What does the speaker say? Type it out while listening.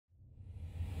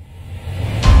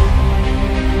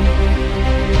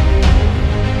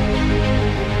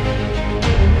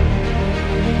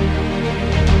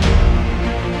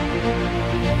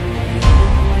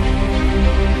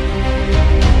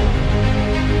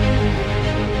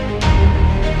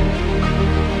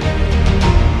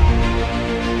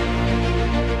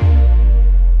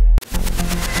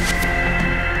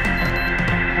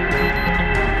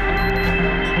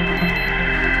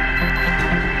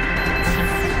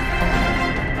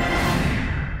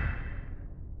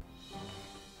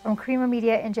From Creamer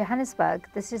Media in Johannesburg,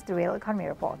 this is the Real Economy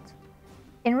Report.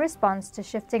 In response to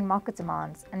shifting market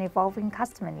demands and evolving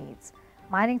customer needs,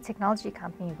 mining technology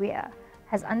company Weir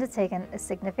has undertaken a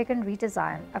significant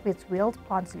redesign of its wheeled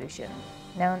plant solution,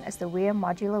 known as the Weir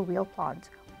Modular Wheeled Plant,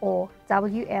 or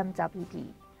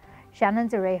WMWP. Shannon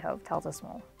de Rehove tells us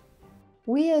more.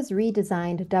 Weir's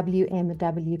redesigned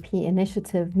WMWP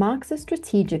initiative marks a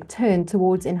strategic turn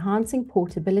towards enhancing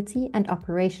portability and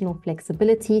operational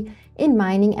flexibility in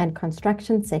mining and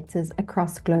construction sectors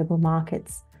across global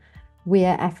markets.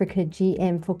 Weir Africa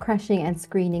GM for crushing and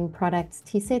screening products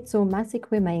Tisetso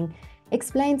Masikwemeng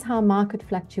explains how market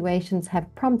fluctuations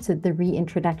have prompted the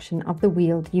reintroduction of the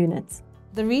wheeled units.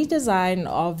 The redesign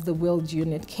of the wheeled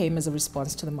unit came as a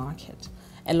response to the market.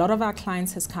 A lot of our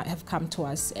clients have come to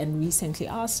us and recently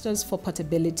asked us for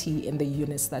portability in the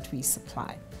units that we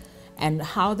supply. And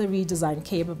how the redesign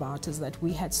came about is that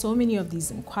we had so many of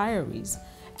these inquiries,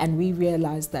 and we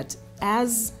realized that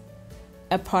as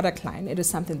a product line, it is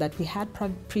something that we had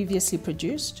previously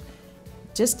produced.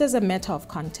 Just as a matter of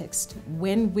context,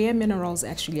 when Weir Minerals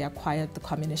actually acquired the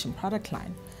combination product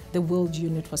line, the wheeled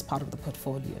unit was part of the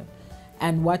portfolio.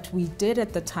 And what we did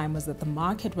at the time was that the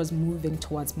market was moving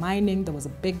towards mining. There was a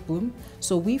big boom.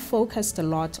 So we focused a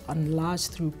lot on large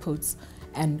throughputs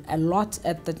and a lot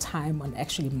at the time on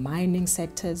actually mining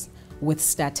sectors with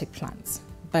static plants.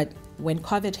 But when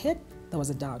COVID hit, there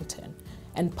was a downturn.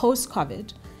 And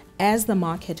post-COVID, as the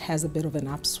market has a bit of an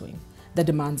upswing, the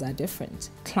demands are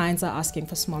different. Clients are asking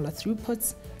for smaller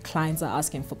throughputs. Clients are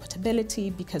asking for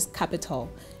portability because capital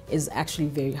is actually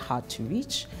very hard to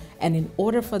reach. And in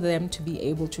order for them to be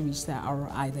able to reach their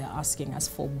ROI, they're asking us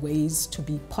for ways to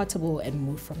be portable and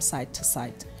move from site to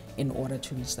site in order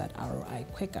to reach that ROI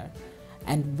quicker.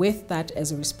 And with that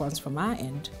as a response from our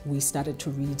end, we started to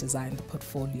redesign the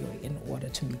portfolio in order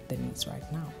to meet the needs right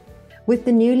now. With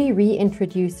the newly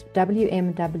reintroduced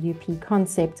WMWP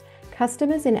concept,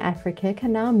 customers in Africa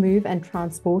can now move and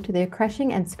transport their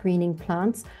crushing and screening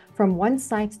plants from one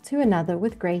site to another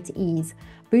with great ease,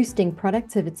 boosting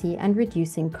productivity and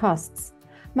reducing costs.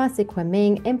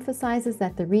 Masikwemeng emphasizes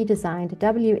that the redesigned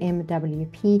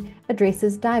WMWP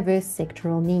addresses diverse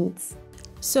sectoral needs.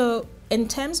 So, in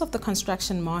terms of the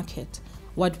construction market,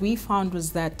 what we found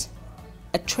was that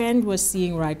a trend we're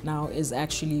seeing right now is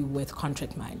actually with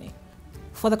contract mining.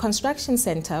 For the construction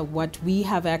center, what we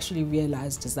have actually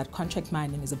realized is that contract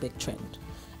mining is a big trend.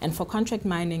 And for contract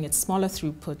mining, it's smaller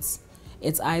throughputs.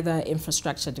 It's either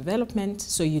infrastructure development,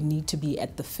 so you need to be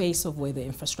at the face of where the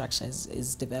infrastructure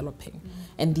is developing.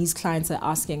 And these clients are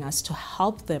asking us to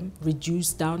help them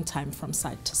reduce downtime from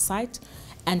site to site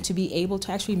and to be able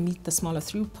to actually meet the smaller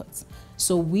throughputs.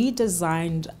 So we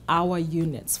designed our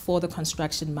units for the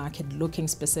construction market looking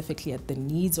specifically at the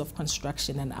needs of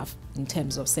construction and in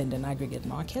terms of sand and aggregate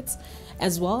markets,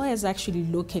 as well as actually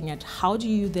looking at how do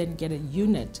you then get a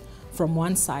unit from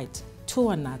one site to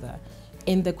another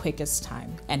in the quickest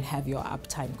time and have your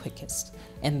uptime quickest.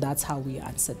 And that's how we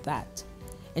answered that.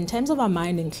 In terms of our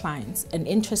mining clients, an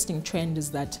interesting trend is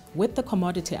that with the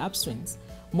commodity upswings,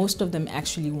 most of them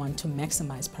actually want to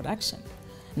maximize production.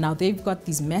 Now they've got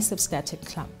these massive static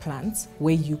plants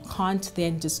where you can't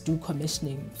then just do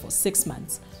commissioning for 6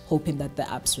 months hoping that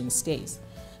the upswing stays.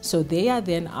 So they are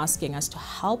then asking us to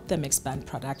help them expand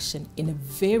production in a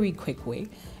very quick way.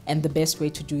 And the best way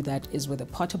to do that is with a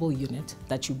portable unit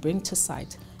that you bring to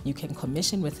site, you can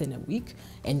commission within a week,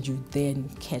 and you then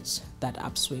catch that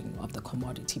upswing of the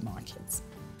commodity markets.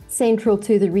 Central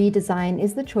to the redesign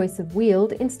is the choice of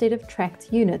wheeled instead of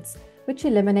tracked units, which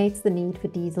eliminates the need for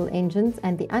diesel engines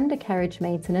and the undercarriage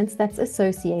maintenance that's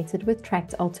associated with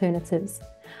tracked alternatives.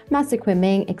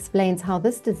 Masikwemeng explains how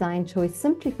this design choice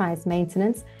simplifies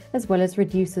maintenance as well as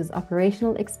reduces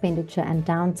operational expenditure and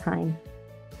downtime.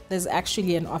 There's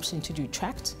actually an option to do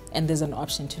tracked and there's an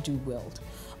option to do wheeled.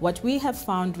 What we have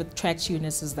found with tracked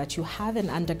units is that you have an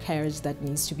undercarriage that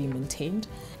needs to be maintained,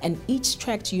 and each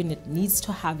tracked unit needs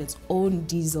to have its own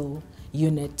diesel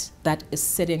unit that is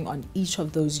sitting on each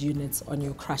of those units on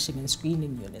your crushing and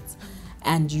screening units.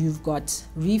 And you've got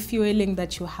refueling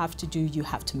that you have to do, you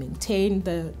have to maintain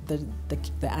the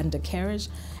undercarriage,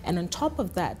 and on top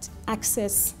of that,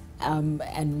 access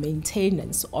and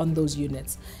maintenance on those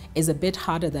units is a bit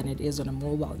harder than it is on a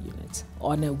mobile unit,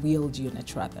 on a wheeled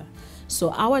unit rather.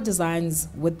 So our designs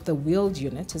with the wheeled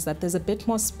unit is that there's a bit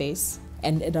more space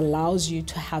and it allows you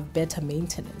to have better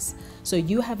maintenance. So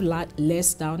you have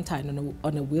less downtime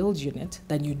on a wheeled unit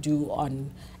than you do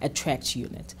on a tracked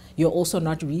unit. You're also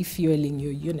not refueling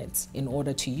your units in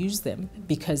order to use them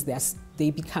because they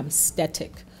become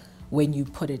static when you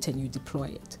put it and you deploy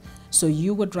it. So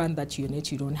you would run that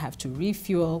unit, you don't have to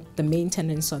refuel, the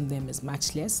maintenance on them is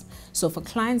much less. So for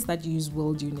clients that use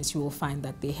wheeled units, you will find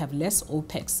that they have less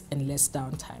OPEX and less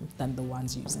downtime than the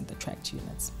ones using the tracked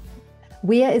units.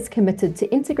 Weir is committed to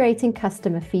integrating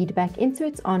customer feedback into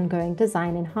its ongoing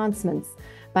design enhancements.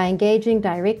 By engaging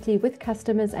directly with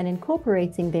customers and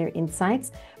incorporating their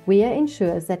insights, Weir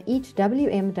ensures that each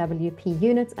WMWP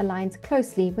unit aligns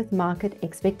closely with market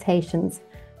expectations.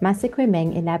 Masekwe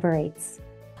Meng elaborates.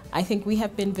 I think we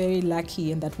have been very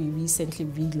lucky in that we recently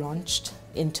relaunched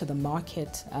into the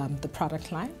market the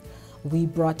product line. We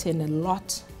brought in a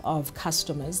lot of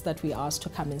customers that we asked to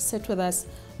come and sit with us,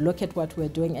 look at what we're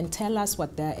doing and tell us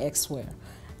what their X were.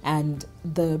 And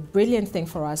the brilliant thing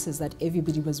for us is that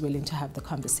everybody was willing to have the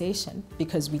conversation,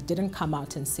 because we didn't come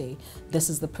out and say,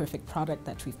 this is the perfect product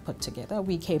that we've put together.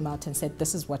 We came out and said,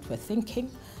 this is what we're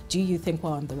thinking. Do you think we're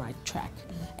on the right track?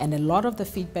 And a lot of the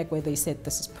feedback where they said,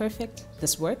 this is perfect,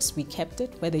 this works, we kept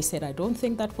it. Where they said, I don't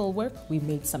think that will work, we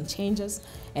made some changes.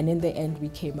 And in the end, we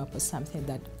came up with something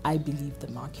that I believe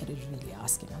the market is really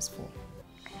asking us for.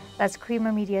 That's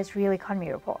Creamer Media's Real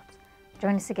Economy Report.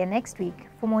 Join us again next week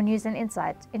for more news and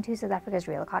insight into South Africa's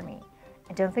real economy.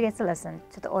 And don't forget to listen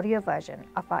to the audio version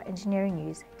of our Engineering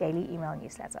News daily email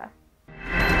newsletter.